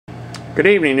Good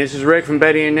evening, this is Rick from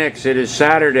Betty and Nick's. It is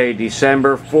Saturday,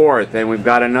 December 4th, and we've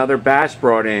got another bass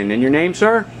brought in. And your name,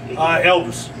 sir?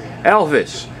 Elvis.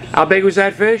 Elvis. How big was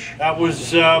that fish? That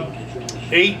was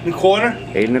 8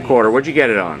 1/4. 8 1/4. What'd you get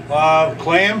it on?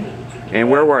 Clam.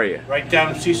 And where were you? Right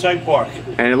down at Seaside Park.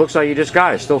 And it looks like you just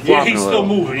got it, still Yeah, flopping he's a still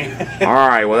little. moving.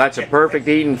 Alright, well that's a perfect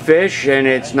eating fish, and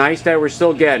it's nice that we're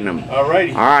still getting them.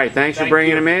 Alrighty. Alright, thanks for Thank bringing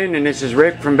you. them in, and this is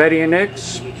Rick from Betty and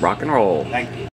Nick's. Rock and roll. Thank you.